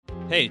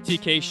Hey,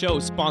 TK Show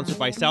is sponsored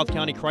by South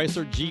County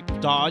Chrysler Jeep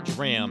Dodge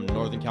Ram,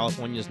 Northern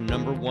California's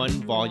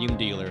 #1 volume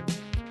dealer.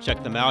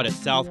 Check them out at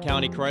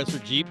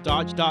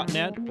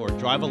southcountychryslerjeepdodge.net or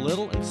drive a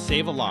little and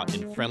save a lot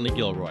in friendly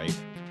Gilroy.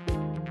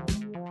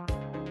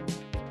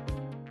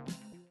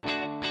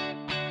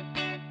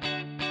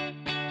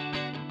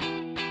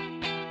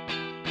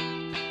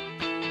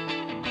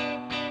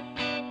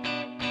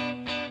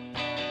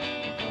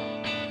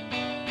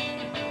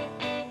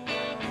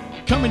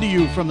 Coming to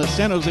you from the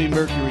San Jose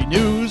Mercury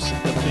News,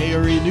 the Bay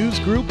Area News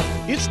Group,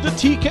 it's the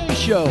TK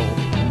Show.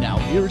 Now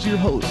here's your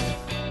host,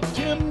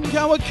 Tim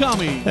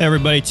Kawakami. Hey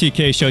everybody,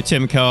 TK Show,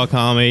 Tim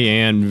Kawakami,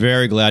 and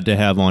very glad to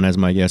have on as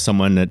my guest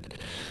someone that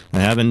I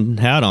haven't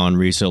had on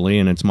recently,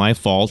 and it's my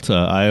fault.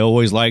 I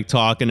always like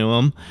talking to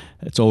him.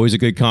 It's always a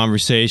good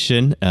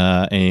conversation,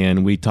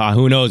 and we talk.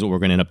 Who knows what we're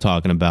going to end up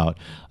talking about?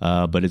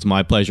 But it's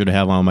my pleasure to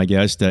have on my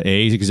guest,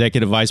 A's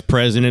Executive Vice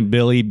President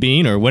Billy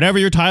Beane, or whatever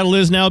your title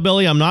is now,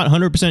 Billy. I'm not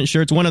 100%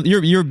 sure. It's one of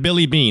you're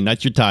Billy Beane.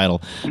 That's your title.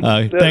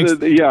 Thanks.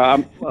 Yeah,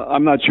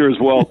 I'm not sure as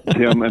well,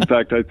 Tim. In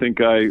fact, I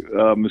think I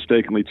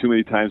mistakenly too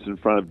many times in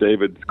front of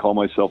David call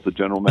myself the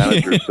general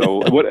manager.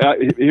 So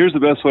here's the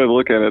best way to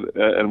look at it.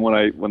 And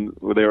when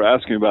they were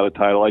asking about a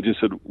title, I just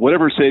said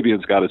whatever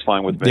Sabian's got is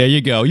fine with me. There you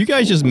go. You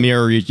guys just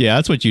mirror each. Yeah,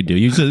 that's what you do.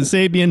 You said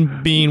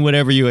Sabian, Beane,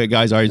 whatever you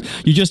guys are.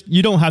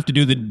 You don't have to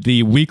do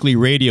the weekly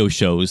radio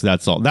shows.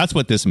 That's all. That's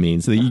what this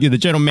means. The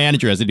general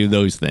manager has to do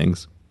those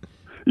things.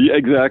 Yeah,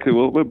 exactly.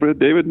 Well, but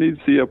David needs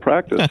the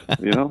practice.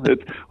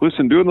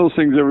 Listen, doing those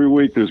things every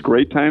week. There's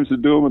great times to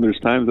do them, and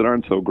there's times that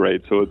aren't so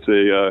great. So it's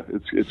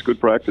good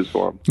practice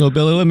for him. Well,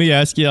 Billy, let me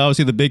ask you.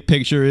 Obviously, the big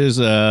picture is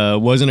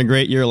wasn't a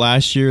great year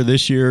last year.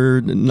 This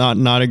year,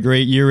 not a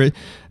great year.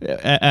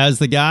 As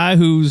the guy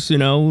who's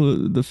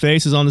the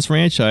face is on this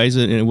franchise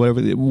and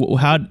whatever,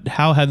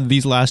 how have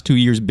these last 2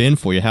 years been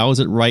for you? How is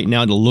it right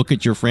now to look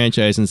at your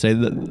franchise and say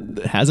that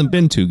it hasn't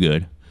been too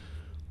good?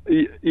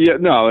 Yeah,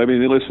 no. I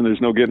mean, listen, there's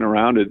no getting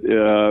around it.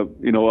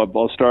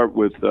 I'll start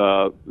with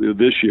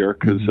this year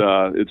because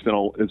it's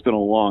been a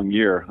long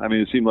year. I mean,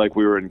 it seemed like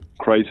we were in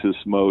crisis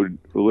mode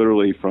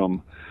literally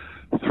from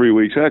 3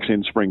 weeks, actually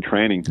in spring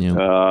training,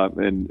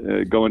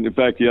 going. In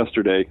fact,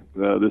 yesterday,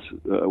 this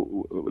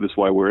is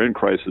why we're in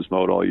crisis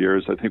mode all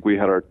years. I think we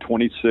had our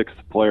 26th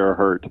player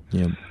hurt.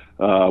 Yeah.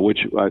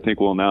 Which I think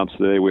we'll announce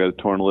today. We had a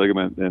torn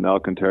ligament, and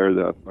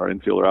Alcantara, our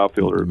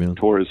outfielder,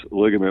 tore his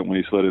ligament when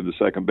he slid into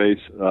second base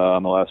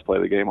on the last play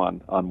of the game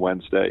on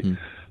Wednesday.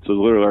 So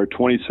literally our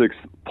 26th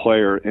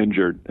player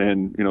injured,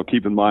 and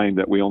keep in mind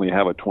that we only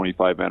have a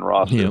 25-man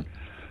roster. Yeah.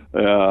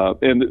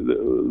 And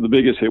the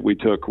biggest hit we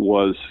took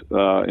was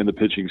in the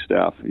pitching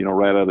staff.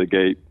 Right out of the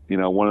gate.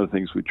 One of the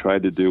things we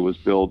tried to do was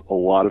build a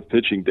lot of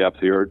pitching depth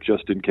here,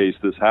 just in case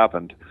this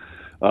happened.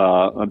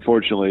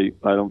 Unfortunately,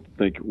 I don't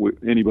think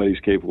anybody's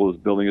capable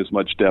of building as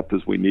much depth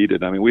as we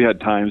needed. I mean, we had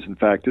times, in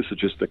fact, this is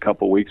just a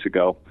couple weeks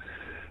ago,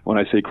 when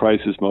I say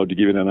crisis mode, to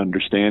give you an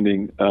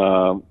understanding,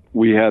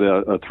 we had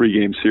a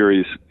 3-game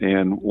series,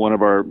 and one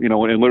of our,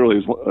 and literally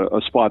it was a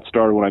spot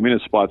starter. When I mean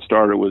a spot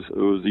starter, it was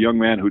a young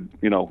man who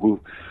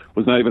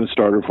was not even a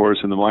starter for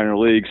us in the minor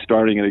leagues,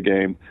 starting in a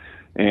game.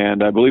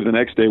 And I believe the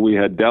next day we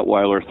had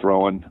Detweiler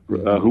throwing,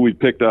 who we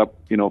picked up,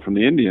 from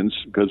the Indians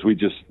because we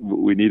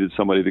needed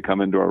somebody to come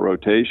into our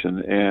rotation,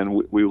 and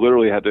we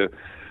literally had to,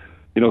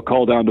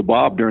 call down to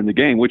Bob during the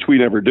game, which we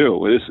never do.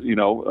 We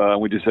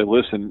just said,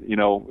 listen,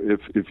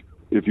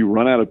 if you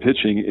run out of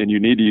pitching and you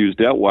need to use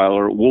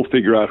Detweiler, we'll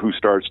figure out who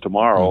starts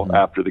tomorrow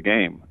after the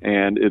game,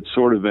 and it's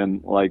sort of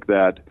been like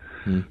that.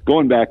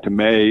 Going back to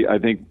May, I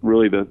think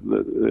really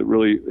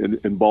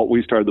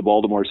we started the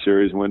Baltimore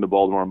series and went to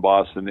Baltimore and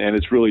Boston, and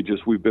it's really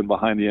just we've been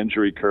behind the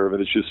injury curve,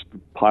 and it's just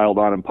piled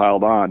on and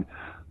piled on.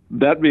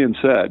 That being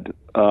said,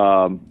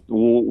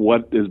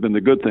 what has been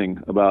the good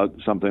thing about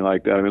something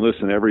like that? I mean,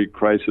 listen, every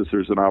crisis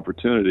there's an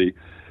opportunity.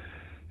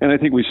 And I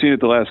think we've seen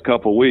it the last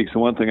couple of weeks.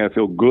 And one thing I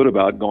feel good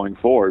about going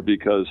forward,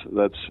 because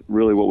that's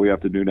really what we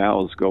have to do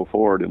now is go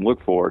forward and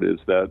look forward, is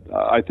that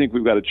I think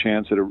we've got a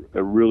chance at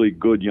a really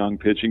good young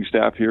pitching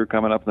staff here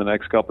coming up in the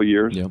next couple of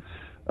years. Yep.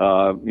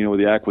 With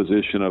the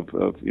acquisition of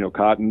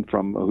Cotton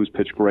who's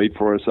pitched great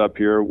for us up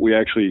here. We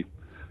actually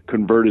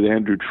converted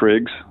Andrew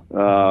Triggs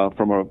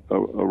from a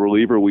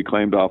reliever we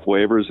claimed off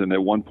waivers, and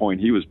at one point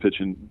he was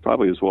pitching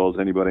probably as well as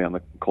anybody on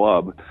the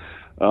club.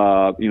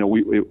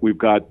 We've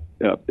got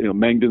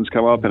Mengden's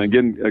come up, and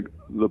again,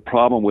 the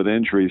problem with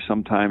injuries,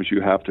 sometimes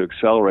you have to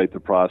accelerate the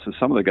process.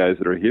 Some of the guys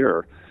that are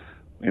here,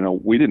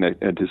 we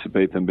didn't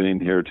anticipate them being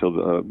here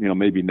till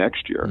maybe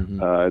next year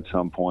at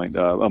some point.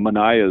 Sean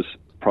Manaya's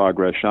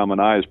progress.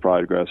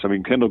 I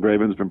mean, Kendall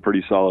Graven's been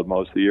pretty solid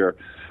most of the year,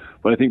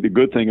 but I think the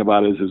good thing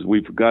about it is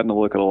we've been able to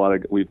look at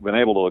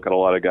a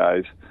lot of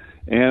guys.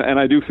 And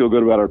I do feel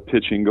good about our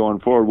pitching going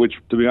forward, which,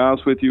 to be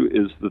honest with you,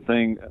 is the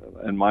thing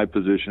in my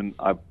position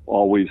I've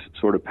always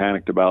sort of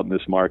panicked about in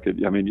this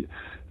market. I mean, if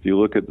you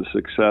look at the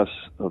success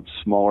of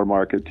smaller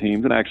market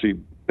teams, and actually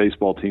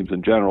baseball teams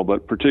in general,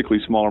 but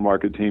particularly smaller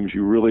market teams,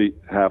 you really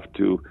have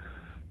to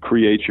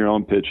create your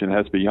own pitch, and it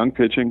has to be young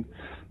pitching.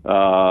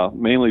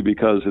 mainly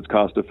because it's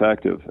cost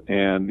effective.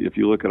 And if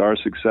you look at our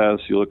success,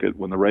 you look at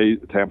when the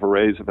Tampa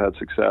Rays have had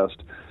success,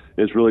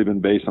 it's really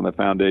been based on the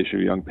foundation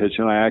of young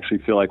pitching. I actually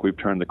feel like we've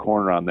turned the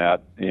corner on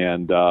that,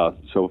 and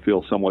so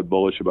feel somewhat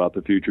bullish about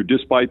the future,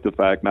 despite the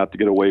fact, not to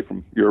get away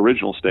from your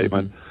original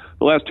statement,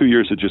 the last 2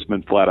 years have just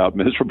been flat out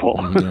miserable.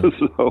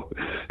 So,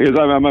 because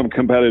I'm a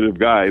competitive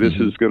guy, this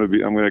is going to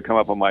be, I'm going to come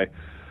up on my,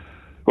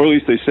 or at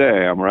least they say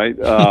I am, right?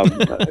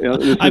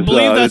 I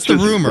believe that's the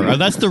rumor.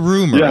 That's the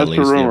rumor. Yeah, at that's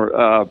least, the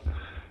rumor.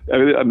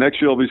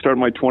 Next year I'll be starting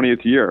my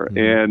 20th year,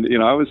 and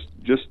I was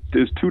just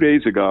 2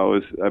 days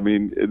ago.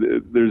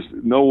 There's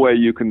no way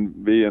you can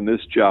be in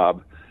this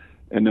job,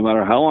 and no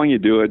matter how long you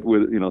do it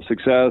with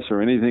success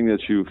or anything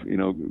that you've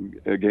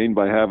gained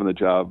by having the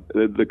job,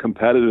 the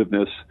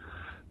competitiveness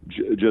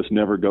just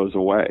never goes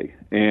away.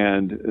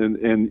 And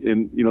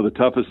the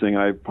toughest thing,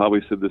 I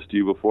probably said this to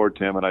you before,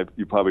 Tim, and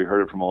you probably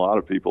heard it from a lot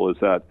of people, is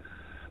that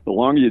the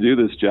longer you do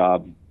this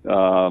job,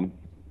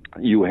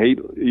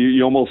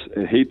 you almost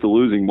hate the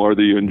losing more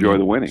than you enjoy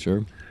the winning.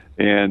 Sure.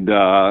 And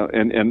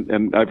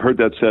I've heard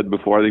that said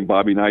before. I think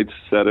Bobby Knight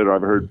said it, or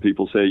I've heard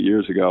people say it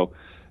years ago,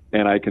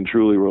 and I can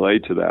truly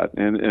relate to that.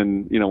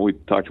 And we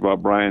talked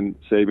about Brian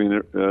Sabian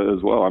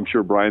as well. I'm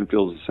sure Brian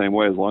feels the same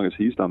way as long as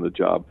he's done the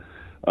job.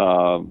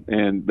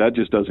 And that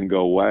just doesn't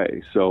go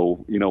away.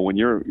 So when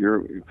you're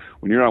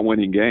not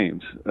winning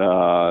games,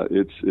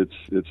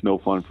 it's no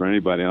fun for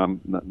anybody. And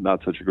I'm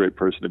not such a great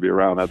person to be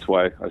around. That's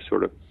why I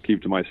sort of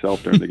keep to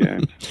myself during the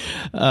games.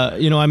 I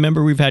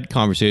remember we've had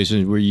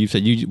conversations where you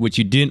said what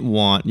you didn't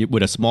want,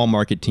 what a small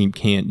market team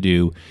can't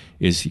do,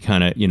 is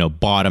kind of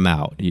bottom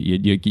out.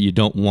 You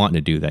don't want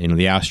to do that.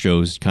 The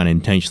Astros kind of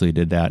intentionally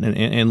did that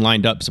and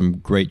lined up some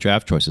great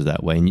draft choices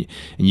that way. And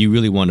you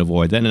really want to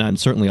avoid that. And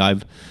certainly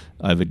I've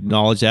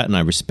acknowledged that, and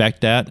I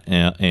respect that,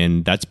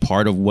 and that's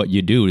part of what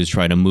you do, is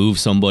try to move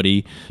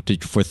somebody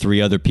for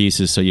three other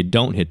pieces so you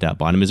don't hit that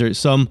bottom. Is there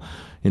some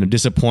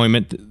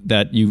disappointment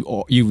that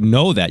you've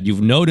noted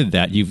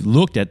that, you've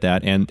looked at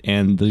that,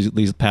 and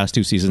these past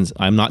two seasons,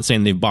 I'm not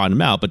saying they've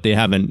bottomed out, but they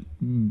haven't,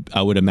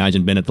 I would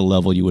imagine, been at the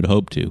level you would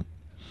hope to?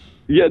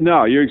 Yeah,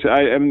 no, you're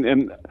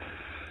and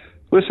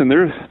listen,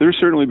 there's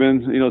certainly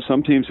been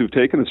some teams who've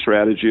taken a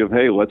strategy of,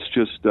 hey, let's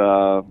just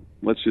garner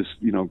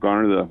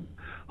the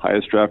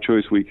highest draft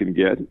choice we can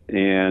get,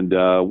 and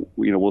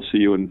we'll see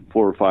you in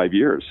 4 or 5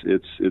 years.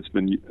 It's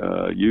been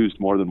used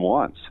more than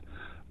once.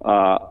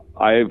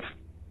 I've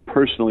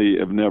personally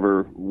have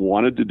never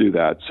wanted to do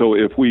that. So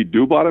if we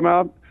do bottom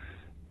out,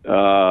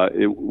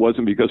 it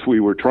wasn't because we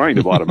were trying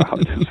to bottom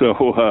out.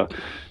 So,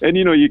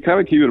 you kind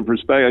of keep it in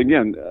perspective.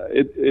 Again,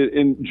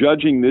 in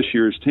judging this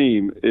year's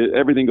team,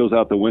 everything goes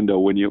out the window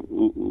when you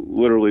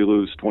literally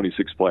lose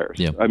 26 players.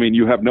 Yep. I mean,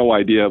 you have no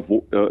idea of,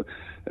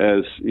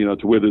 as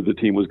to whether the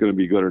team was going to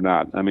be good or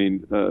not. I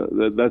mean,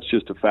 that's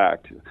just a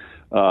fact.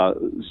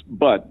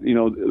 But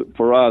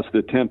for us, the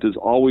attempt is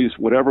always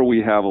whatever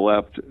we have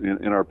left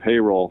in our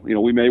payroll.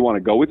 We may want to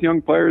go with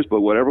young players,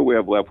 but whatever we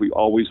have left, we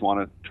always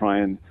want to try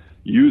and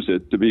use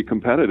it to be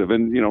competitive.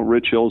 And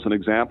Rich Hill's an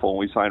example.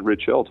 We signed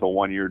Rich Hill to a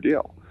 1-year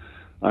deal.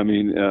 I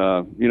mean,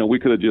 we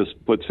could have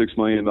just put $6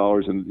 million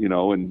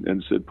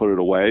and said put it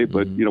away,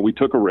 but we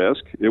took a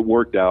risk. It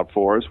worked out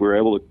for us. We were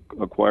able to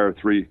acquire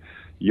 3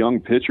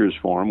 young pitchers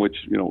for him, which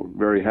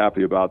very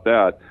happy about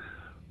that.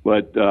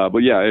 But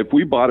yeah, if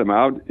we bottom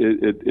out,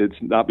 it's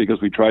not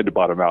because we tried to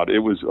bottom out. It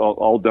was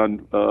all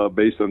done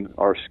based on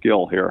our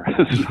skill here.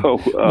 So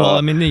well,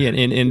 I mean,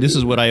 and this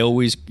is what I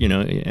always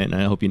and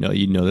I hope you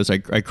know this.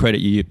 I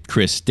credit you,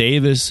 Chris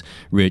Davis,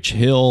 Rich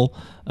Hill.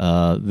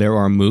 There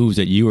are moves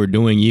that you are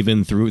doing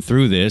even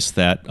through this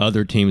that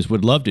other teams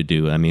would love to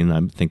do. I mean,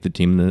 I think the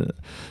team on the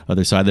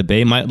other side of the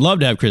bay might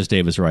love to have Chris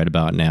Davis right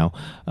about now.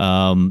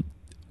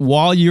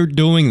 While you're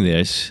doing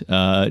this,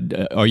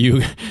 are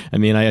you? I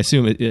mean, I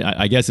assume.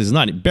 I guess it's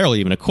not barely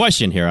even a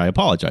question here. I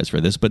apologize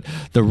for this, but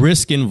the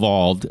risk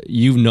involved.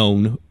 You've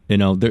known,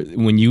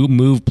 when you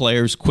move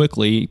players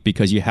quickly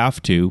because you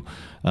have to.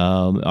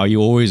 Are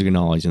you always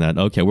acknowledging that?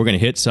 Okay, we're going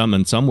to hit some,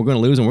 and some we're going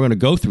to lose, and we're going to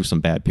go through some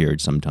bad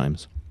periods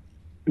sometimes.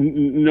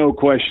 No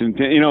question,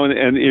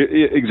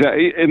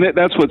 exactly, and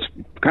that's what's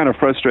kind of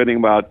frustrating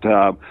about.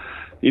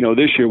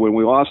 This year when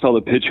we lost all the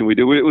pitching we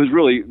did, it was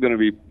really going to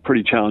be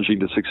pretty challenging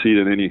to succeed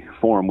in any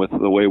form with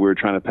the way we were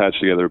trying to patch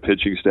together a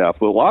pitching staff.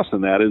 But lost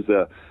in that is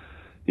the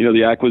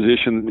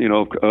acquisition,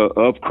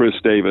 of Chris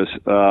Davis,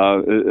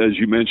 as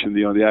you mentioned,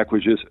 the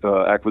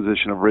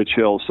acquisition of Rich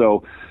Hill.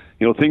 So,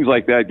 things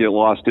like that get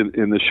lost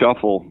in the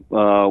shuffle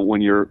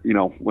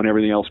when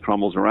everything else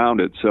crumbles around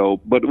it. So,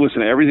 but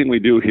listen, everything we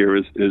do here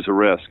is a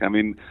risk. I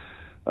mean,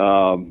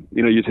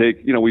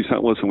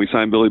 we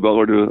signed Billy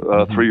Butler to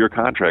a 3-year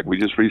contract. We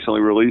just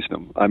recently released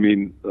him. I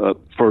mean,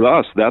 for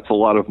us, that's a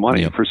lot of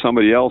money. Yep. For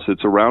somebody else,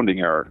 it's a rounding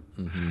error.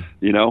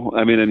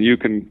 I mean, and you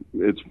can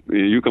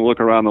look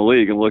around the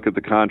league and look at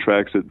the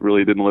contracts that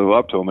really didn't live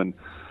up to them, and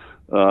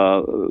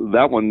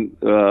that one,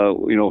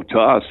 to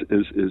us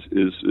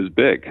is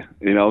big.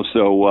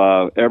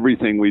 So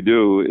everything we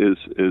do is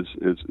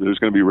there's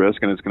going to be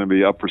risk, and it's going to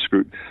be up for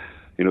scrutiny.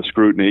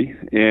 scrutiny.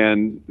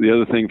 And the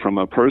other thing from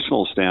a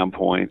personal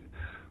standpoint,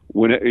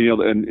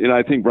 and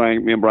I think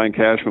me and Brian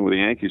Cashman with the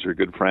Yankees are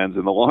good friends.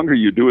 And the longer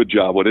you do a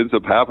job, what ends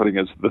up happening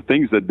is the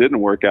things that didn't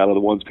work out are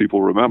the ones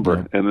people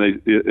remember,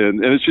 and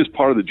it's just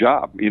part of the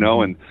job,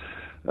 And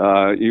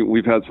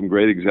we've had some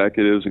great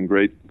executives and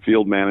great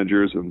field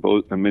managers in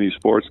many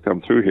sports come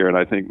through here, and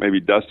I think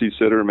maybe Dusty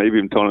Sitter, maybe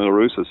even Tony La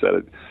Russa said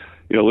it.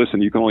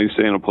 Listen, you can only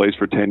stay in a place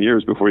for 10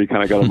 years before you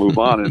kind of got to move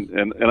on,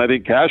 and I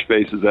think Cash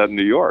faces that in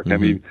New York. I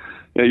mean.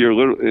 Yeah, you're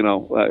literally,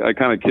 I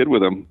kind of kid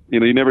with him.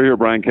 You never hear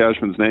Brian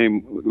Cashman's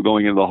name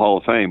going into the Hall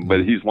of Fame,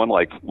 but he's won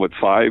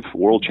 5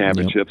 world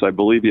championships. I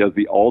believe he has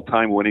the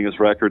all-time winningest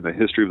record in the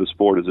history of the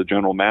sport as a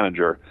general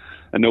manager,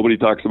 and nobody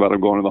talks about him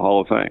going to the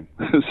Hall of Fame.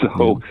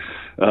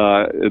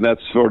 And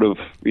that's sort of,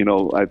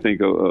 I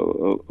think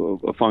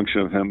a function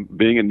of him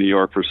being in New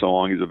York for so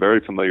long. He's a very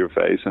familiar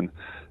face, and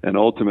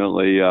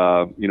ultimately,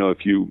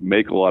 if you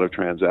make a lot of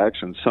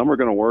transactions, some are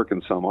going to work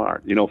and some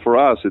aren't. For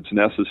us, it's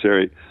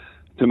necessary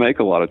to make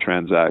a lot of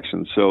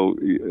transactions. So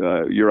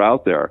you're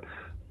out there.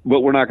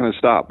 But we're not going to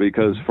stop,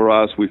 because for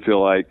us, we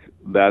feel like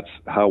that's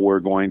how we're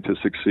going to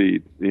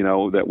succeed,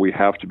 that we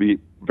have to be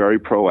very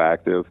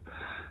proactive.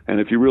 And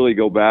if you really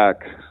go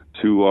back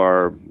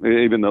to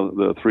even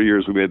the 3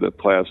 years we made the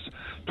class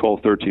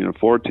 12, 13, and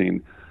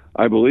 14,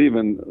 I believe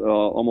in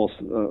almost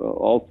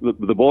all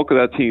the bulk of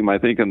that team. I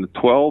think in the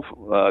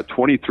 12,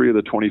 23 of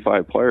the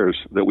 25 players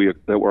that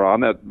were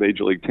on that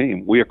major league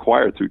team, we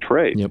acquired through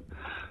trade. Yep.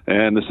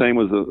 And the same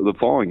was the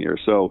following year.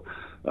 So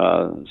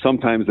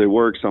sometimes they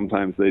work,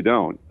 sometimes they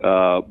don't.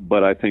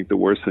 But I think the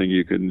worst thing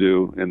you can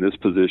do in this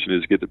position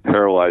is get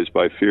paralyzed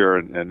by fear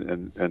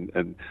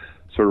and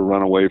sort of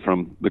run away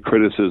from the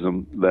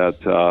criticism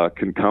that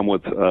can come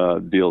with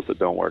deals that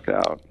don't work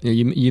out. Yeah,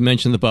 you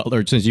mentioned the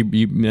Butler. Since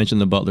you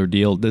mentioned the Butler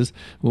deal, is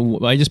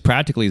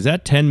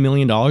that $10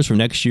 million for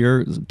next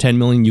year? $10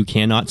 million you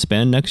cannot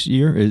spend next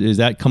year? Is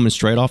that coming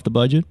straight off the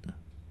budget?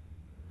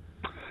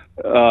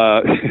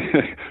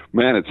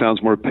 Man, it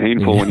sounds more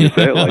painful when you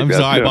say it like I'm that.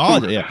 Sorry, I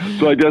apologize. Yeah.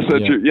 So I guess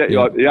that's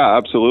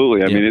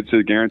absolutely. I mean, it's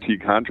a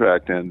guaranteed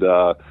contract, and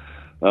so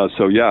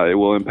it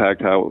will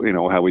impact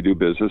how we do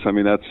business. I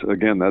mean, that's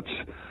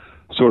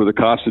sort of the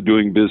cost of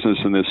doing business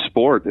in this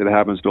sport. It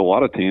happens to a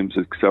lot of teams,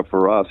 except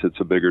for us. It's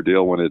a bigger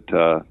deal when it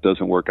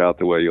doesn't work out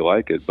the way you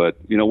like it. But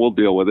we'll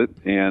deal with it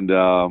and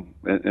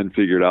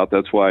figure it out.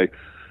 That's why,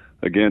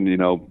 again,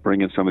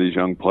 bringing some of these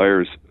young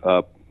players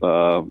up,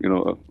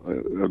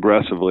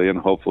 aggressively and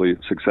hopefully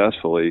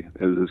successfully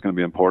is going to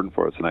be important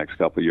for us the next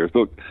couple of years.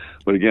 But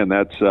again,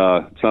 that's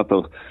it's not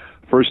the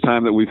first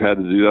time that we've had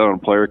to do that on a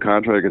player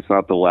contract. It's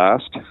not the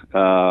last.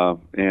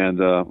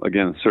 And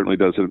again, it certainly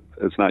doesn't.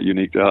 It's not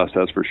unique to us.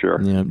 That's for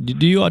sure. Yeah.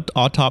 Do you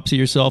autopsy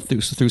yourself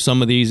through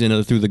some of these,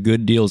 through the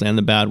good deals and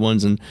the bad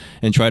ones, and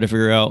try to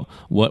figure out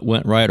what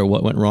went right or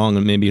what went wrong,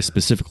 and maybe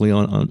specifically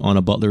on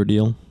a Butler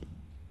deal?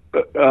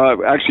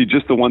 Actually,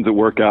 just the ones that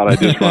work out, I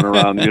just run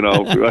around,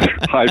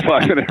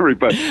 high-fiving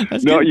everybody.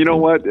 That's no, good. You know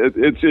what?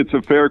 It's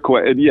a fair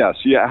question. And yes,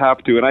 you have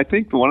to. And I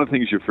think one of the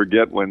things you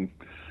forget when,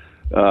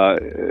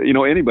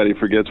 anybody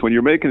forgets, when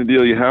you're making a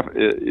deal, you have,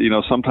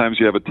 sometimes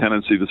you have a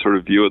tendency to sort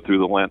of view it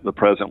through the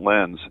present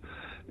lens.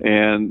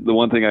 And the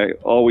one thing I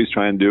always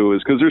try and do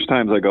is, because there's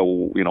times I go,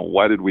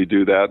 why did we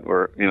do that?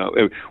 Or,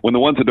 when the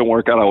ones that don't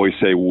work out, I always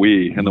say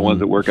we, and the ones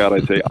that work out, I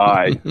say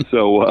I.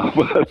 So,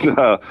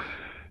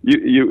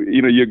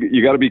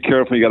 You got to be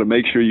careful. You got to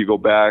make sure you go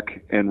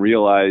back and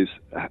realize,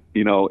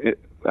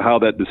 how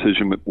that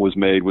decision was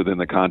made within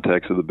the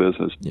context of the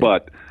business. Yeah.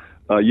 But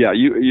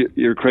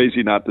you're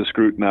crazy not to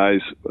scrutinize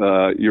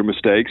your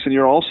mistakes, and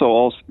you're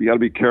also you got to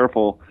be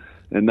careful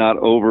and not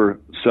over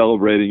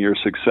celebrating your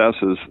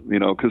successes.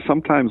 Because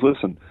sometimes,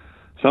 listen,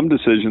 some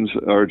decisions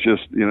are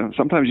just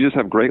sometimes you just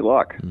have great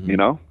luck. Mm-hmm.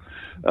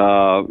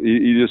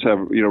 You just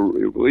have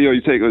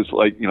you take this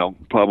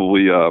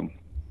probably.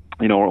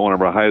 One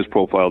of our highest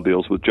profile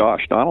deals with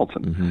Josh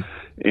Donaldson. Mm-hmm.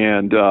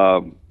 And,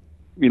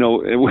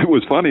 what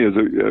was funny is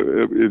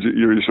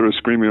you're sort of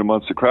screaming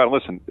amongst the crowd,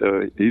 listen,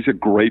 he's a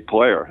great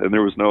player. And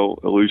there was no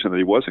illusion that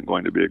he wasn't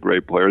going to be a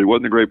great player. He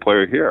wasn't a great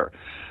player here.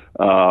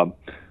 But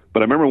I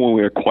remember when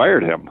we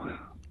acquired him,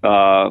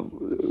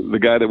 the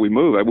guy that we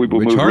moved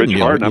Rich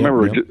Harden. I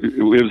remember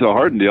it was a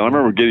Harden deal. I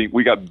remember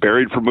we got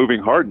buried for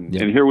moving Harden.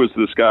 Yeah. And here was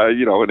this guy,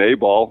 an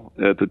A-ball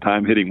at the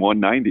time hitting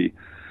 190.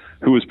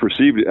 Who was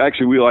perceived,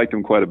 actually, we liked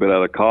him quite a bit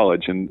out of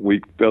college, and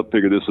we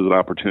figured this was an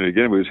opportunity to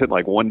get him. He was hitting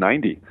like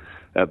 190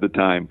 at the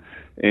time.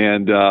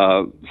 And we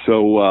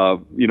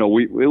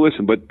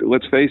listen, but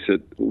let's face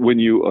it, when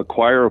you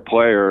acquire a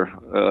player,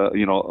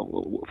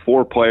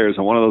 4 players,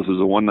 and one of those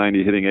is a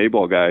 190 hitting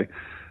A-ball guy,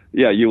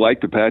 you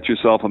like to pat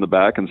yourself on the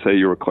back and say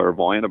you were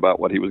clairvoyant about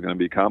what he was going to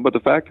become. But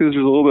the fact is,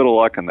 there's a little bit of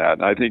luck in that.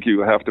 And I think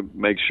you have to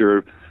make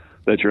sure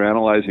that you're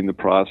analyzing the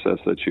process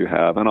that you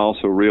have, and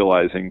also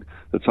realizing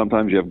that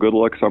sometimes you have good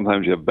luck,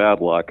 sometimes you have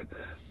bad luck.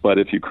 But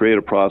if you create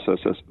a process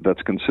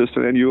that's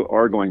consistent, and you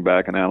are going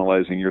back and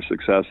analyzing your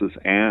successes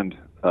and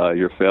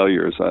your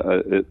failures,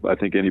 I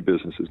think any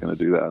business is going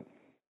to do that.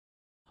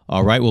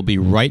 All right, we'll be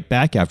right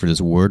back after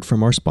this word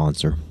from our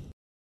sponsor.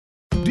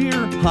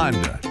 Dear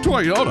Honda,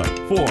 Toyota,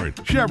 Ford,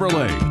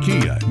 Chevrolet,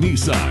 Kia,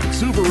 Nissan,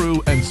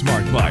 Subaru, and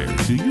Smart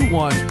buyers, do you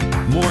want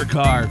more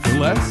car for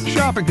less?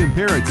 Shop and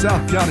compare at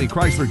South County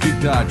Chrysler Jeep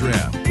Dodge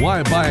Ram.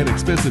 Why buy an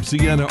expensive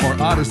Sienna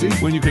or Odyssey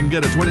when you can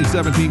get a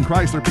 2017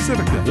 Chrysler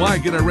Pacifica? Why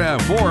get a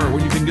RAV4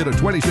 when you can get a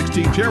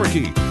 2016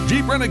 Cherokee?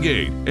 Jeep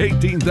Renegade,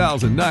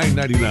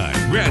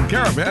 $18,999. Grand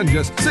Caravan,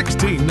 just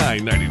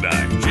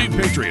 $16,999. Jeep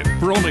Patriot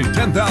for only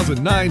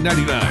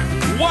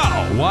 $10,999.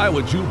 Wow! Why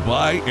would you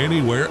buy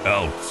anywhere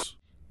else?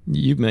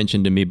 You've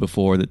mentioned to me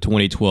before that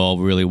 2012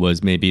 really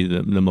was maybe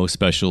the most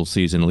special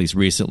season, at least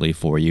recently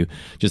for you,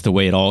 just the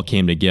way it all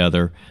came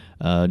together.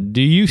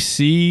 Do you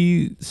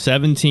see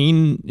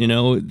 17,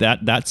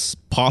 that's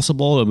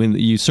possible? I mean,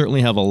 you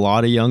certainly have a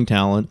lot of young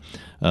talent.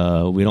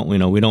 We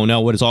don't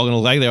know what it's all going to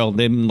look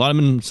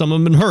like. Some of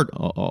them have been hurt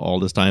all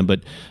this time, but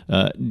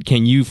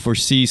can you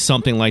foresee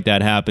something like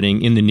that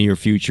happening in the near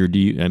future?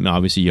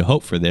 Obviously you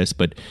hope for this,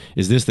 but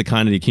is this the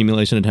kind of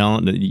accumulation of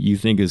talent that you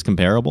think is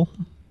comparable?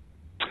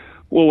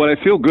 Well, what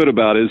I feel good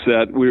about is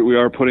that we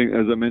are putting,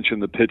 as I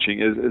mentioned, the pitching.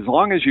 As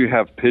long as you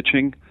have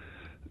pitching,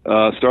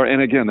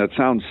 and again, that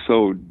sounds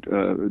so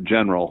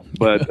general,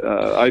 but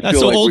I that's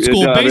feel so like old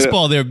school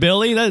baseball there,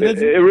 Billy. It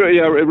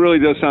really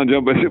does sound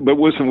general. But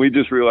listen, we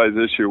just realized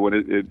this year when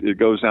it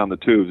goes down the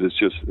tubes, it's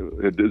just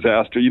a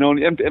disaster.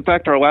 In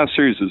fact, our last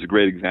series is a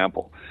great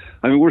example.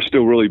 I mean, we're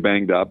still really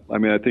banged up. I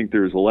mean, I think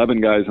there's 11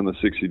 guys on the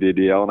 60-day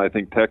DL, and I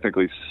think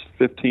technically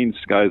 15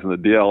 guys on the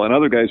DL, and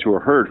other guys who are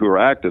hurt, who are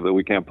active, that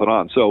we can't put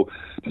on. So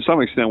to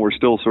some extent, we're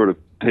still sort of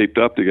taped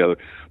up together.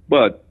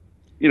 But,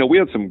 we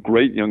had some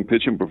great young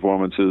pitching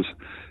performances,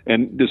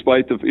 and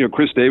despite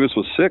Chris Davis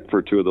was sick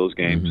for 2 of those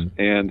games,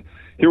 and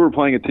here we're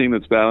playing a team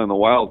that's battling the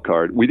wild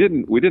card. We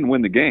didn't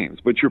win the games,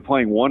 but you're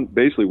playing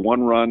basically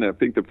one run. I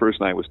think the first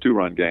night was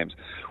 2-run games.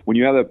 When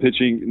you have that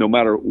pitching, no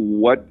matter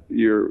what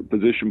your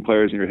position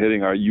players and your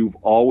hitting are, you've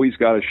always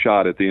got a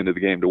shot at the end of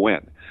the game to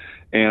win.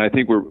 And I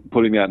think we're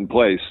putting that in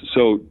place.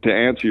 So to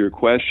answer your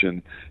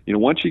question,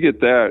 once you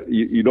get there,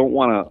 you don't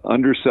want to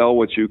undersell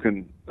what you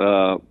can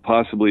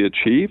possibly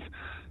achieve.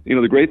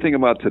 The great thing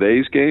about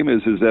today's game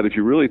is that if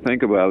you really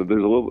think about it,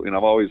 there's a little.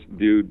 I've always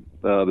viewed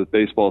the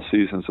baseball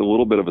season as a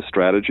little bit of a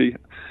strategy,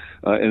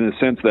 in the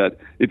sense that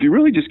if you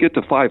really just get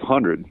to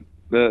 500,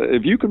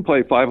 if you can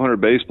play 500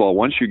 baseball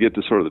once you get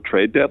to sort of the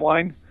trade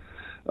deadline,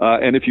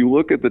 and if you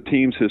look at the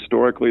teams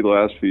historically the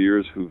last few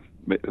years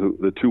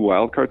the 2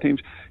 wild card teams,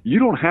 you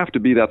don't have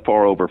to be that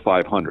far over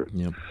 500.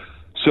 Yep.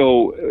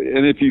 So,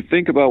 and if you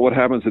think about what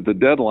happens at the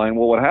deadline,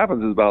 well, what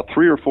happens is about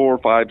 3 or 4 or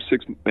 5,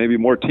 6, maybe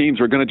more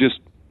teams are going to just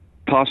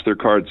toss their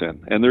cards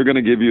in, and they're going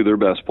to give you their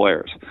best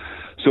players.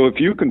 So if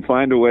you can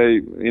find a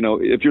way,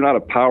 if you're not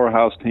a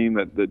powerhouse team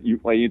that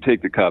you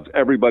take the Cubs.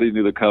 Everybody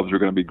knew the Cubs were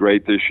going to be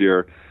great this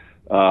year.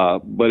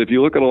 But if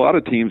you look at a lot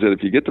of teams that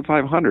if you get to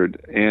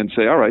 500 and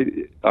say, all right,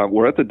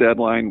 we're at the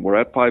deadline, we're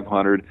at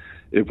 500.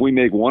 If we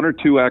make 1 or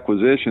 2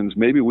 acquisitions,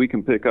 maybe we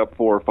can pick up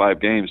 4 or 5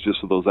 games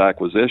just with those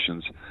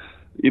acquisitions.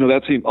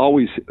 That seems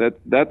always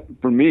that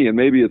for me, and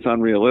maybe it's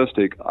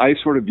unrealistic. I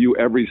sort of view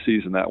every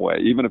season that way.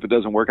 Even if it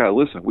doesn't work out,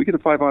 listen, we get a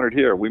 500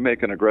 here, we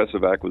make an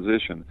aggressive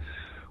acquisition,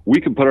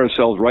 we can put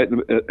ourselves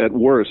at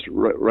worst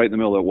right in the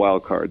middle of that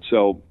wild card.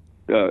 So,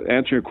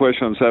 answering your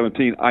question on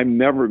 17, I'm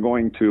never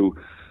going to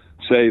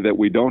say that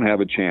we don't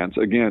have a chance.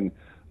 Again,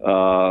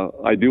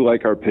 I do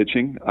like our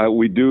pitching.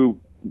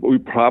 We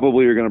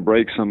probably are going to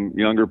break some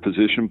younger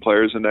position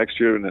players in next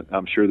year, and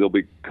I'm sure they'll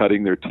be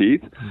cutting their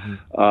teeth.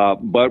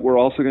 But we're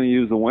also going to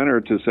use the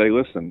winter to say,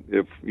 listen,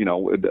 if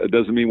it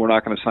doesn't mean we're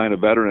not going to sign a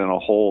veteran in a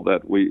hole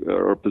that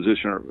or a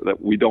position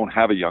that we don't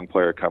have a young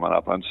player coming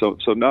up on. So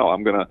no,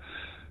 I'm going to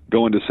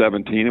go into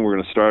 17, and we're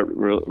going to start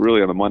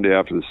really on the Monday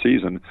after the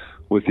season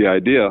with the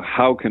idea: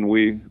 how can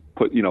we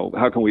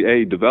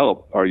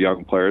develop our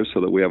young players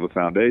so that we have a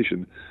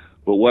foundation,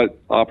 but what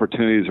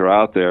opportunities are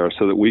out there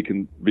so that we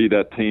can be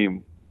that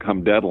team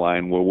come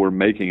deadline where we're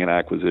making an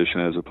acquisition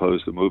as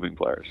opposed to moving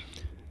players.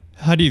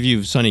 How do you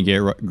view Sonny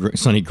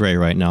Gray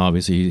right now?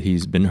 Obviously,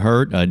 he's been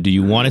hurt. Do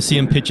you want to see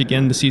him pitch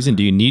again this season?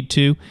 Do you need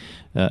to?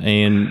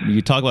 And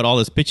you talk about all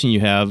this pitching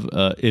you have.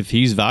 If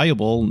he's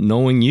valuable,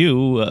 knowing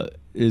you,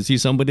 is he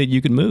somebody that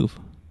you can move?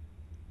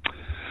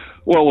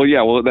 Well,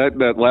 yeah. Well,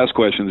 that last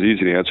question is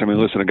easy to answer. I mean,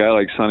 listen, a guy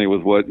like Sonny,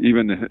 with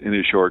even in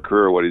his short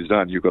career, what he's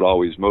done, you could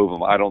always move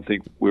him. I don't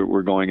think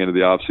we're going into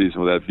the off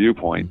season with that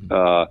viewpoint.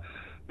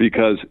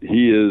 Because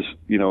he is,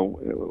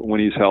 when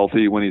he's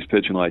healthy, when he's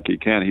pitching like he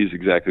can, he's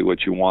exactly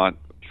what you want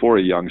for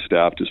a young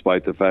staff,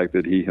 despite the fact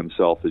that he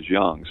himself is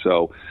young.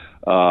 So,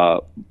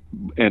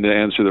 and to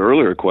answer the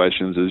earlier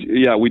questions is,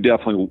 yeah, we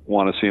definitely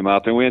want to see him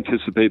out there. We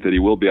anticipate that he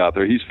will be out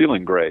there. He's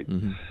feeling great.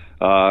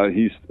 I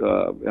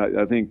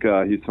think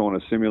he's throwing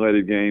a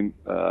simulated game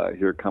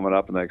here coming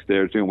up the next day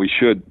or two, and we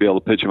should be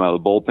able to pitch him out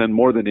of the bullpen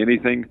more than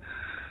anything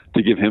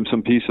to give him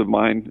some peace of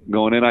mind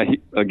going in. I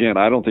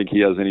don't think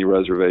he has any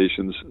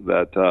reservations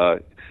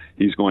that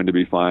he's going to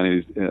be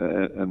fine,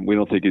 and we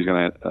don't think he's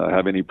going to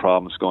have any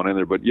problems going in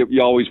there. But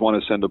you always want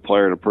to send a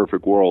player in a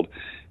perfect world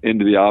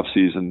into the off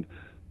season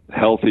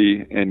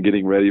healthy and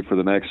getting ready for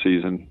the next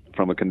season.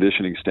 from a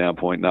conditioning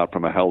standpoint, not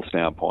from a health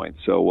standpoint.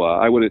 So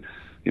I would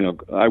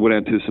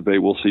anticipate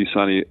we'll see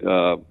Sonny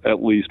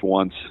at least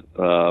once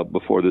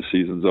before the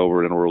season's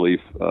over in a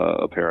relief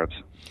appearance.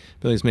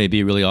 Billy, this may be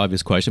a really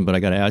obvious question, but I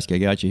got to ask you. I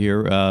got you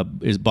here.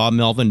 Is Bob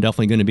Melvin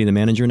definitely going to be the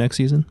manager next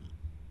season?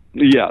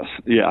 Yes,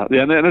 yeah,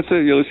 and that's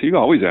you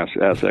always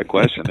ask that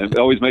question. It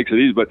always makes it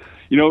easy. But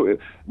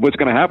what's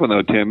going to happen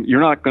though, Tim? You're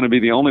not going to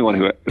be the only one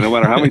who, no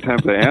matter how many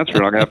times they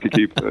answer, I'm going to have to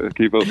keep. Damn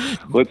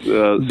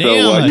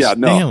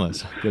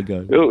us. Good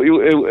God.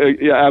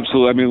 Yeah,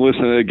 absolutely. I mean,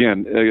 listen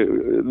again.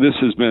 This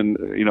has been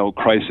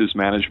crisis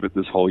management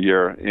this whole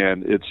year,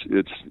 and it's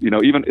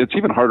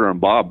even harder on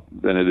Bob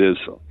than it is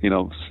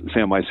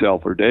Sam,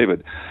 myself, or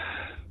David.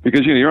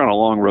 Because you're on a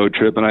long road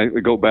trip, and I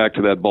go back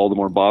to that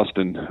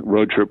Baltimore-Boston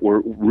road trip where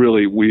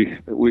really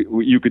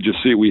you could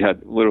just see we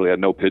literally had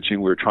no pitching.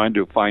 We were trying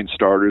to find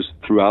starters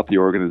throughout the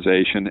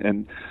organization,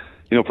 and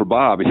for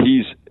Bob,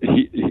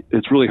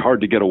 it's really hard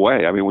to get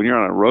away. I mean, when you're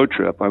on a road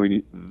trip, I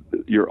mean,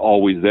 you're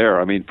always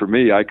there. I mean, for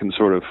me, I can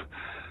sort of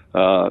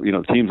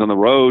teams on the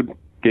road,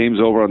 games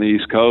over on the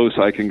East Coast,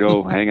 I can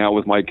go hang out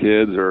with my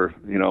kids or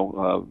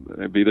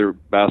be their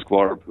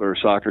basketball or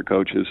soccer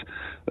coaches.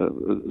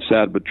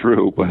 Sad but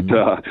true, but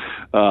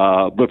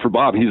for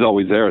Bob, he's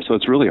always there, so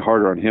it's really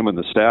harder on him and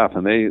the staff,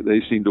 and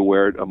they seem to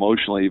wear it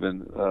emotionally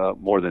even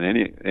more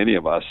than any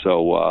of us.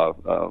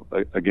 So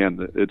again,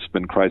 it's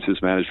been crisis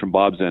managed from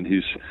Bob's end.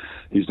 He's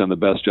done the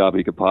best job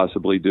he could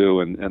possibly do,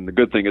 and the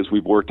good thing is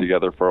we've worked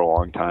together for a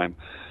long time,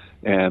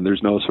 and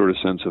there's no sort of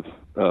sense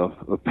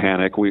of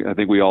panic. I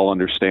think we all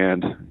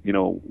understand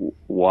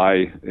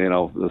why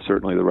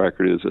certainly the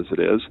record is as it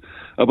is,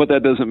 but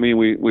that doesn't mean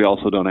we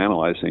also don't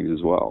analyze things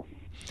as well.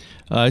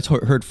 I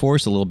heard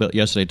Forrest a little bit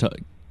yesterday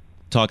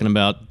talking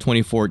about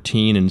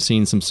 2014 and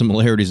seeing some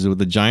similarities with what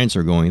the Giants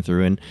are going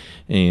through,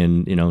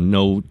 and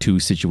no two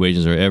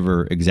situations are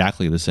ever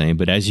exactly the same.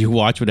 But as you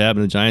watch what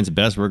happened to the Giants'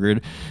 best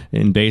record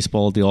in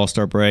baseball at the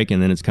All-Star break,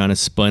 and then it's kind of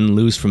spun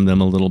loose from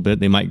them a little bit,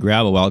 they might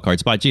grab a wild card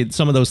spot. Gee,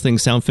 some of those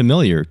things sound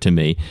familiar to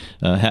me.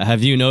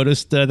 Have you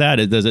noticed that?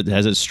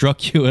 Has it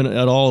struck you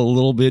at all a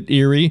little bit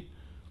eerie?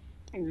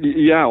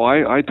 Yeah,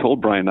 well, I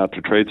told Brian not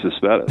to trade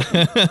Cespedes.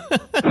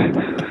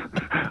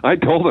 I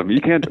told him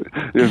you can't.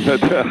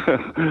 That's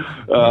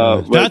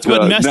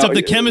what messed up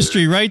the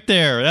chemistry right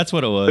there. That's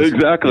what it was.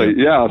 Exactly.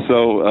 Yeah.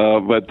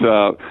 So,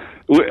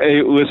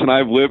 hey, listen,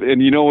 I've lived,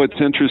 and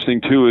what's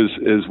interesting too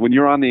is when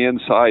you're on the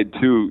inside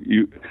too,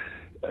 you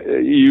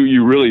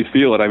really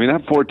feel it. I mean,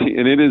 that 14,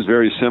 and it is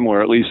very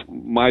similar, at least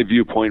my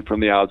viewpoint from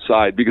the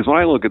outside. Because when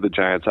I look at the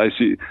Giants,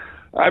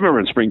 I remember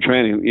in spring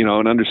training,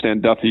 and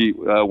understand Duffy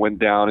went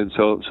down, and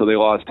so they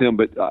lost him.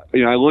 But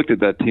I looked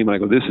at that team and I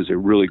go, this is a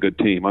really good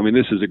team. I mean,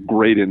 this is a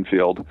great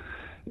infield,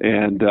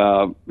 and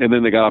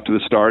then they got off to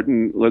the start.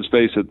 And let's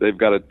face it, they've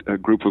got a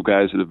group of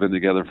guys that have been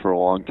together for a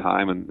long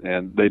time,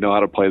 and they know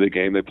how to play the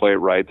game. They play it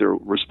right. They're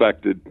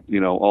respected,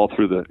 all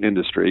through the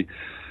industry.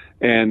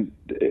 And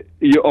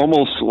you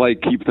almost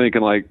keep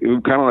thinking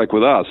kind of like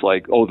with us,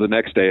 the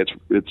next day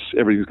it's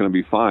everything's going to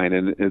be fine,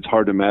 and it's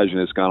hard to imagine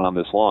it's gone on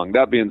this long.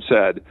 That being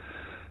said.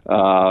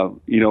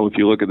 If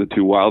you look at the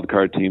two wild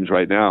card teams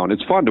right now, and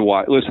it's fun to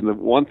watch. Listen, the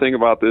one thing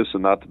about this,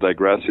 and not to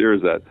digress here,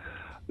 is that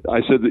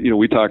I said that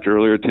we talked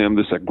earlier, Tim.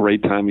 This is a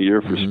great time of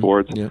year for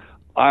sports. Yep.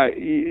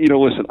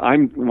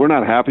 Listen, we're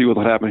not happy with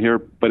what happened here,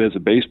 but as a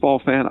baseball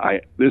fan,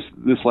 this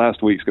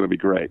last week's going to be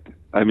great.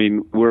 I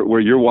mean, where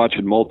you're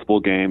watching multiple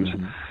games.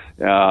 Mm-hmm.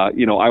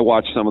 I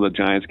watched some of the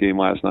Giants game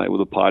last night with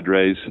the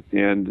Padres,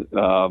 and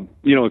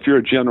if you're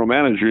a general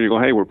manager, you go,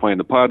 hey, we're playing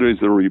the Padres,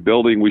 they're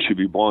rebuilding, we should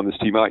be blowing this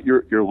team out.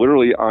 You're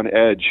literally on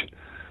edge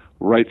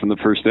right from the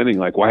first inning.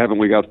 Why haven't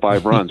we got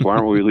 5 runs? Why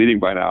aren't we leading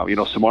by now?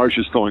 Samar's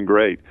just throwing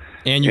great.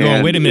 And you're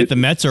going, wait a minute, the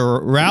Mets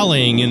are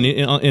rallying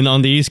in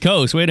on the East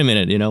Coast. Wait a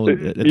minute,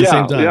 at the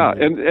same time. Yeah,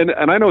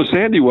 and I know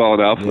Sandy well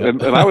enough,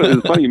 and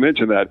it's funny you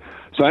mentioned that.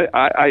 So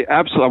I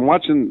absolutely, I'm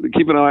watching,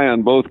 keep an eye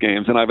on both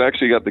games, and I've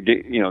actually got the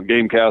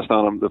game cast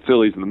on them, the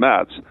Phillies and the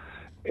Mets.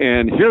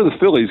 And here are the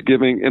Phillies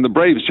and the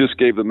Braves just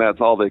gave the Mets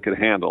all they could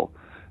handle.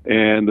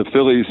 And the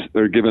Phillies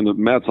are giving the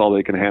Mets all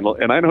they can handle.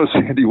 And I know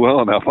Sandy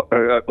well enough,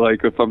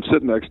 if I'm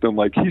sitting next to him,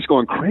 he's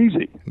going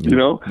crazy,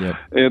 Yep.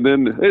 And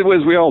then,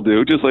 as we all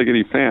do, just like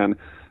any fan.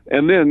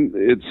 And then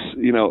it's,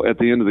 at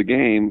the end of the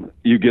game,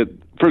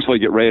 first of all,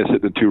 you get Reyes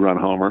hitting a 2-run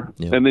homer,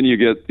 yep. And then you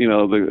get,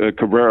 the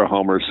Cabrera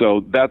homer.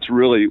 So that's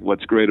really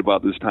what's great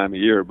about this time of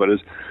year. But as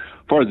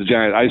far as the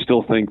Giants, I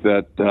still think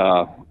that,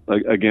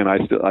 again,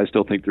 I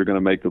still think they're going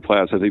to make the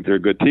playoffs. I think they're a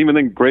good team, and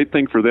then great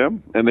thing for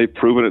them, and they've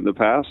proven it in the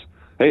past.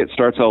 Hey, it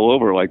starts all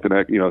over the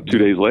next, 2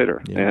 days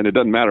later, yep. And it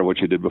doesn't matter what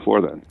you did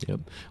before then.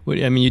 Yep.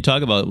 I mean, you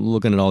talk about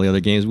looking at all the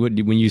other games.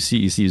 When you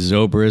see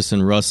Zobrist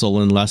and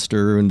Russell and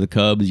Lester and the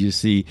Cubs, you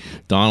see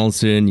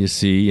Donaldson, you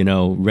see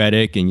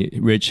Reddick and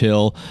Rich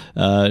Hill.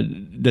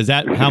 Does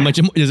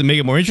it make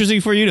it more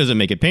interesting for you? Does it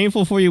make it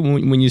painful for you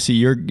when you see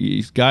your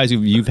guys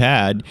who you've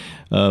had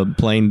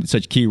playing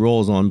such key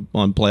roles on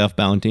playoff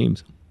bound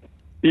teams?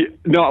 Yeah,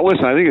 no,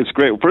 listen, I think it's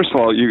great. First of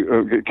all,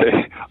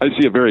 I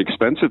see a very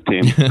expensive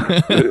team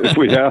if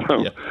we have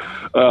them.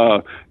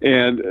 Yeah.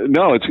 And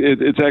no,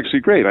 it's actually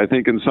great. I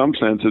think in some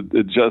sense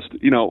it just,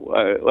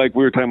 like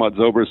we were talking about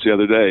Zobrist the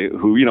other day,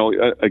 who,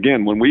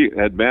 again, when we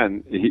had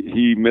Ben,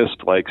 he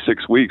missed like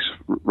 6 weeks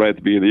right at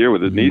the beginning of the year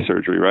with his knee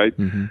surgery, right?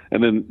 Mm-hmm.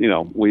 And then,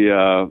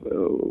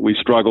 we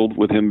struggled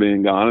with him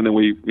being gone, and then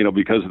we,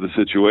 because of the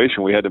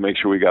situation, we had to make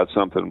sure we got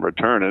something in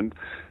return. And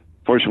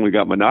fortunately, we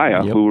got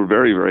Mania, who we're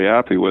very, very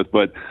happy with.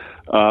 But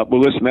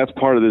listen, that's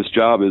part of this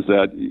job is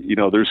that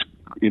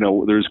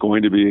there's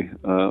going to be.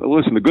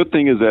 Listen, the good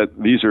thing is that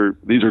these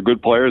are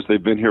good players.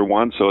 They've been here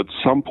once, so at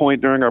some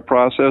point during our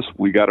process,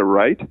 we got it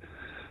right.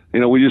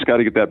 We just got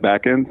to get that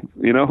back in.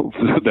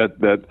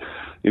 That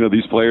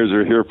these players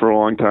are here for a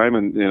long time,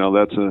 and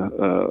that's a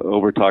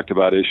over talked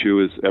about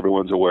issue, as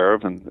everyone's aware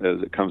of, and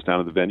as it comes down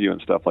to the venue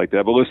and stuff like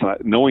that. But listen,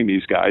 knowing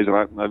these guys,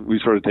 and we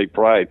sort of take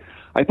pride.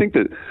 I think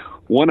that.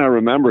 One I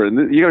remember,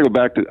 and you got to go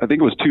back to, I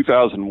think it was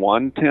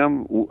 2001,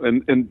 Tim.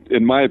 And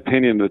in my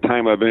opinion, the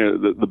time I've been here,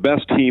 the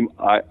best team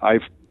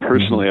I've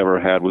personally ever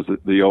had was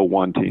the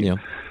 01 team. Yeah.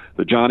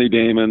 The Johnny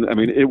Damon. I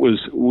mean, it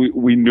was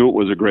we knew it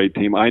was a great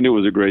team. I knew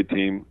it was a great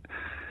team,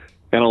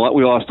 and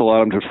we lost a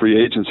lot of them to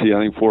free agency. I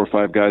think 4 or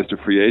 5 guys to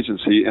free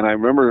agency. And I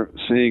remember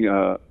seeing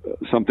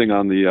something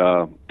on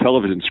the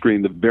television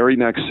screen the very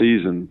next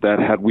season that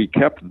had we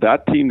kept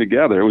that team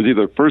together, it was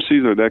either first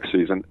season or next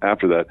season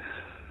after that.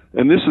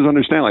 And this is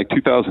understand like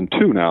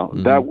 2002 now.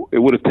 Mm-hmm. That it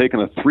would have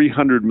taken a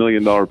 $300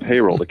 million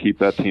payroll to keep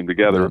that team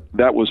together.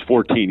 That was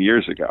 14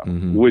 years ago,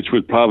 which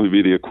would probably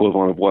be the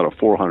equivalent of a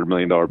 $400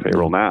 million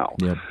payroll now.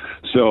 Yep.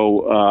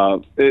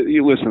 So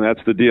listen,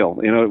 that's the deal.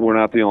 We're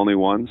not the only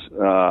ones.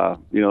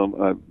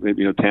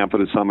 Maybe Tampa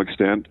to some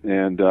extent,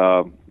 and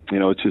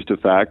it's just a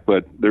fact.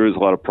 But there is a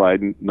lot of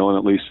pride in knowing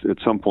at least at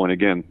some point,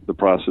 again, the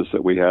process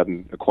that we had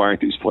in acquiring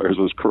these players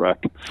was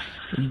correct.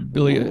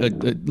 Billy,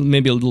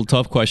 maybe a little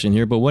tough question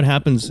here, but what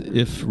happens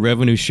if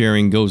revenue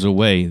sharing goes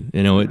away?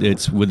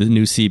 It's with the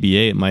new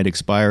CBA, it might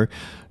expire.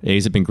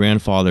 A's have been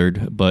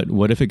grandfathered, but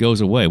what if it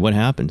goes away? What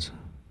happens?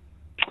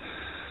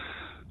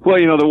 Well,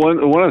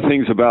 one of the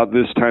things about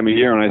this time of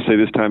year, and I say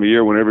this time of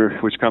year,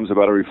 which comes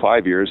about every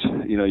 5 years,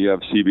 you have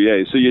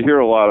CBA. So you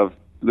hear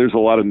there's a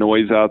lot of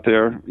noise out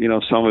there.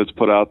 Some of it's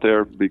put out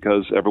there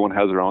because everyone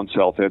has their own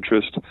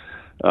self-interest.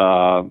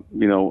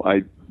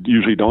 I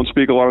usually don't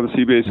speak a lot on the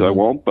CBA, so I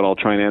won't, but I'll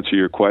try and answer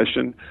your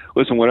question.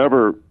 Listen,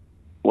 whatever,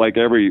 like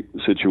every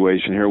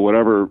situation here,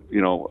 whatever,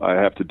 I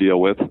have to deal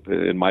with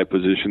in my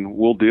position,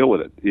 we'll deal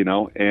with it,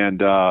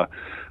 and,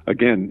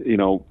 again,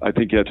 I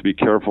think you have to be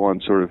careful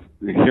on sort of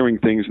hearing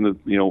things in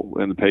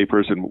the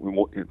papers, and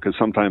because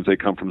sometimes they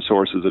come from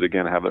sources that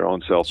again have their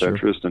own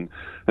self-interest, and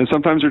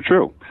sometimes they're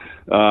true.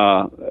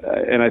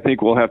 And I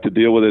think we'll have to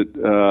deal with it.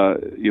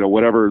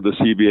 Whatever the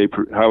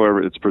CBA,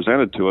 however it's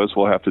presented to us,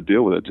 we'll have to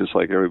deal with it just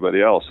like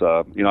everybody else.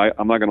 I'm not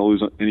going to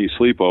lose any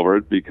sleep over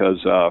it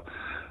because.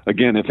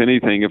 Again, if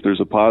anything, if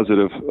there's a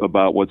positive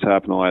about what's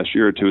happened the last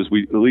year or two, is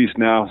we at least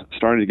now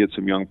starting to get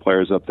some young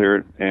players up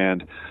there,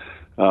 and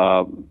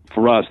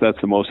for us,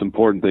 that's the most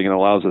important thing, and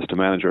allows us to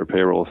manage our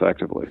payroll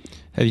effectively.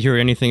 Have you heard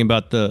anything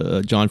about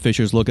the John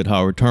Fisher's look at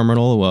Howard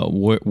Terminal,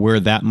 where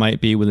that might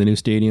be with the new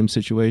stadium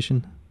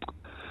situation?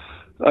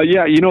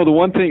 Yeah, the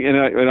one thing, and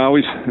I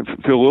always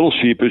feel a little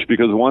sheepish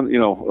because of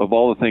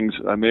all the things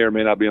I may or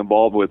may not be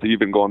involved with,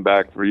 even going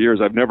back for years,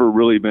 I've never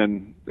really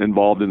been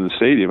involved in the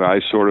stadium. I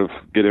sort of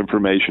get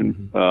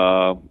information,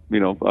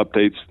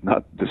 updates,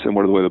 not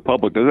dissimilar to the way the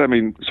public does. I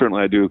mean,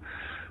 certainly I do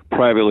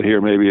privately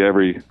here, maybe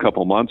every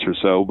couple of months or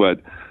so, but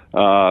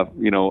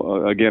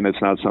again,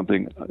 it's not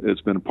something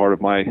that's been a part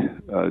of my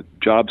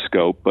job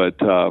scope.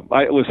 But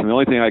listen, the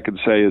only thing I can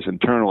say is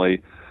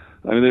internally,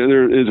 I mean,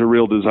 there is a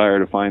real desire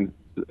to find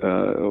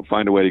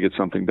a way to get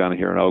something done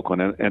here in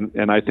Oakland,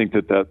 and I think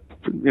that that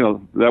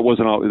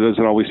wasn't. It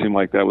doesn't always seem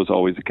like that was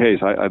always the case.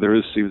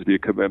 There seems to be a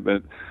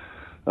commitment.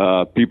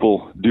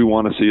 People do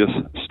want to see us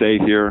stay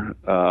here,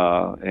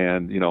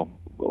 and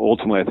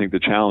ultimately, I think the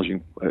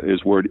challenging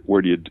is where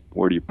do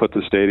you put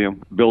the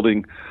stadium?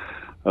 Building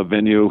a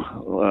venue,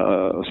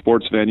 a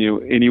sports venue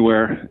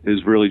anywhere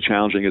is really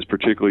challenging. Is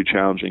particularly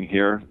challenging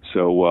here.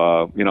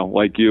 So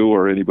like you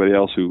or anybody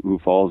else who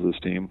follows this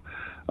team.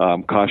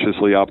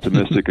 Cautiously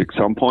optimistic at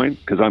some point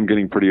because I'm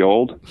getting pretty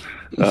old.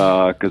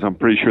 Because I'm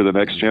pretty sure the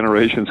next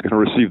generation is going to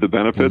receive the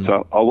benefits.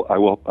 I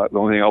will. The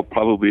only thing I'll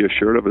probably be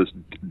assured of is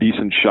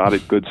decent shot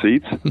at good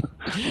seats.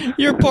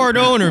 You're part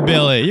owner,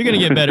 Billy. You're going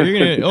to get better. You're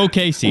going to get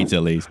okay seats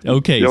at least.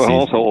 Okay. You're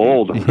also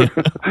old. All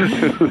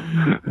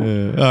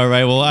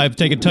right. Well, I've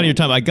taken a ton of your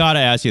time. I got to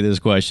ask you this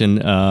question.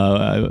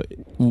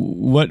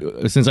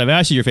 Since I've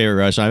asked you your favorite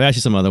restaurant, I've asked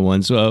you some other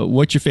ones.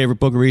 What's your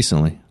favorite book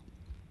recently?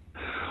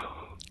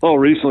 Oh,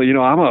 recently,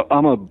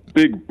 I'm a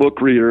big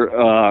book reader.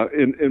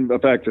 In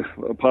fact,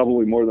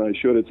 probably more than I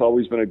should. It's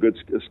always been a good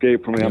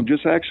escape for me. I'm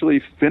just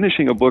actually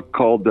finishing a book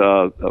called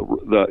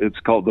it's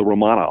called The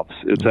Romanovs.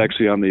 It's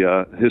actually on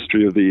the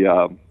history of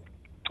the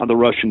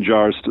Russian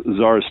czars,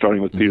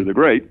 starting with Peter the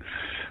Great.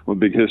 I'm a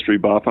big history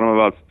buff, and I'm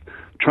about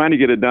trying to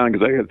get it done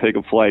because I got to take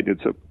a flight.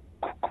 It's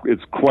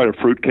it's quite a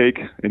fruitcake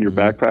in your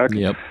backpack.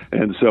 Yep.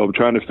 And so I'm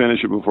trying to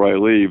finish it before I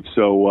leave.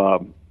 So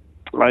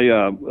I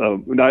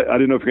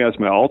didn't know if you asked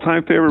my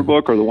all-time favorite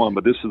book or the one,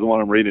 but this is the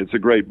one I'm reading. It's a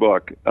great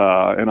book,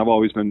 and I've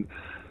always been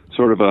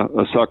sort of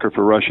a sucker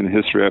for Russian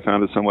history. I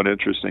found it somewhat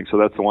interesting, so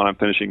that's the one I'm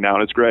finishing now,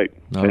 and it's great.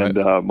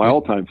 My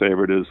all-time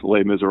favorite is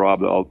Les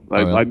Miserables.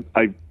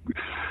 I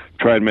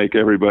try and make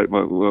everybody.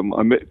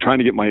 I'm trying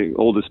to get my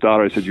oldest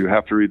daughter. I said, "You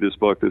have to read this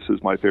book. This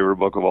is my favorite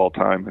book of all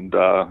time." And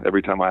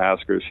every time I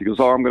ask her, she goes,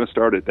 "Oh, I'm going to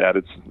start it, Dad."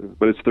 It's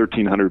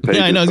 1,300 pages.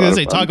 Yeah, I know. I was going to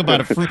say, talk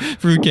about a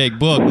fruitcake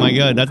book. My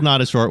God, that's not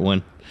a short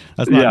one.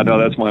 That's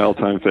my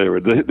all-time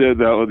favorite.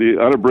 The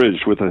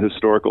unabridged with a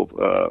historical.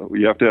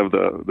 You have to have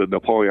the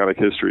Napoleonic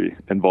history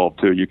involved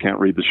too. You can't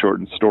read the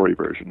shortened story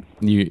version.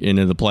 You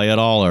into the play at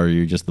all, or are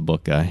you just the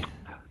book guy?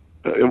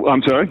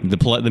 I'm sorry.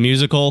 The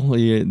musical,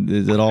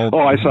 is it all? Oh,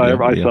 I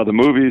saw the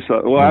movies.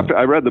 After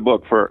I read the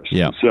book first.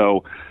 Yeah.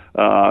 So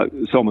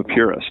I'm a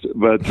purist,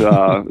 but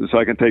so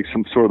I can take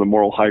some sort of the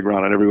moral high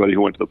ground on everybody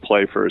who went to the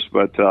play first.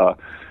 But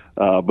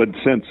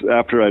since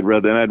after I'd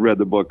read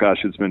the book, gosh,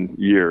 it's been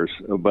years.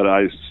 But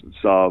I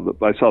saw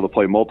the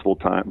play multiple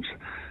times,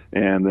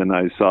 and then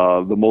I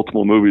saw the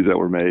multiple movies that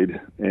were made,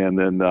 and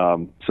then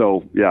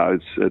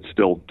it's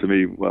still to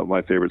me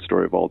my favorite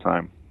story of all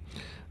time.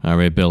 All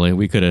right, Billy.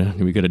 We could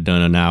have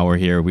done an hour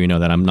here. We know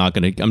that I'm not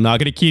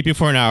gonna keep you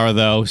for an hour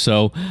though.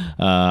 So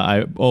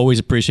I always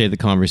appreciate the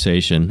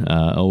conversation.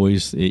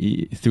 Always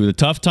through the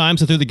tough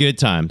times and through the good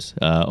times.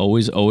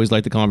 Always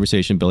like the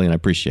conversation, Billy, and I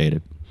appreciate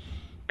it.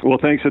 Well,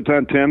 thanks a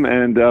ton, Tim,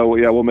 and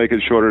we'll make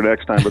it shorter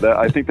next time. But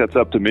I think that's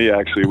up to me.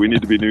 Actually, we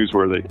need to be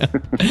newsworthy.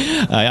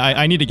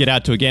 I need to get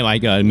out to a game. I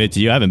gotta admit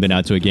to you, I haven't been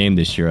out to a game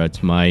this year.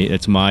 It's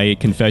my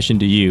confession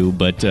to you,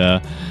 but.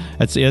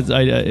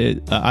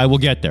 I will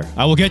get there.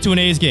 I will get to an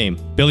A's game.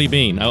 Billy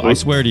Beane. I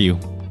swear to you.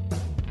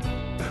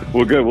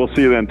 Well, good. We'll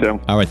see you then, Tim.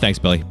 All right. Thanks,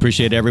 Billy.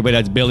 Appreciate it, everybody.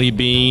 That's Billy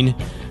Beane.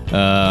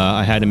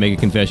 I had to make a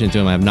confession to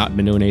him. I have not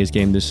been to an A's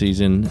game this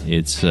season.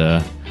 It's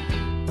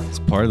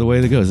part of the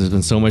way that goes. There's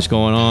been so much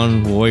going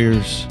on.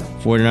 Warriors,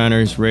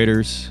 49ers,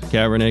 Raiders,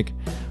 Kaepernick,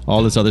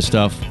 all this other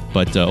stuff.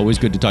 But always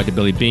good to talk to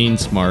Billy Beane.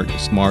 Smart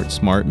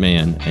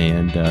man.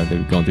 And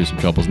they're going through some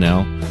troubles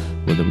now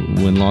with a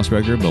win-loss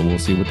record, but we'll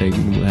see what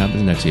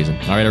happens next season.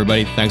 All right,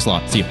 everybody. Thanks a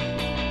lot. See you.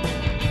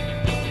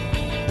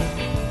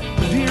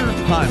 Dear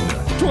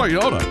Honda,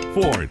 Toyota,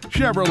 Ford,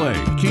 Chevrolet,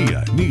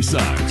 Kia,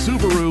 Nissan,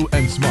 Subaru,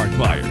 and Smart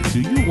Buyers.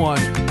 Do you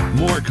want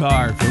more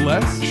car for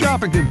less?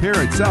 Shop and compare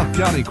at South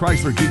County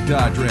Chrysler Jeep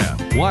Dodge Ram.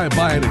 Why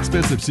buy an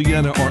expensive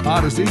Sienna or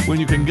Odyssey when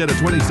you can get a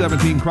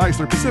 2017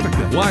 Chrysler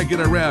Pacifica? Why get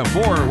a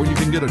RAV4 when you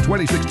can get a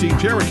 2016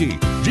 Cherokee?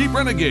 Jeep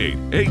Renegade,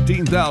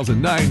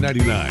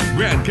 $18,999.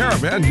 Grand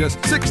Caravan, just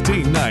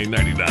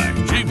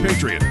 $16,999. Jeep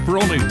Patriot for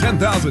only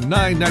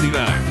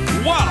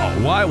 $10,999. Wow!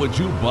 Why would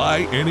you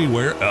buy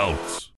anywhere else?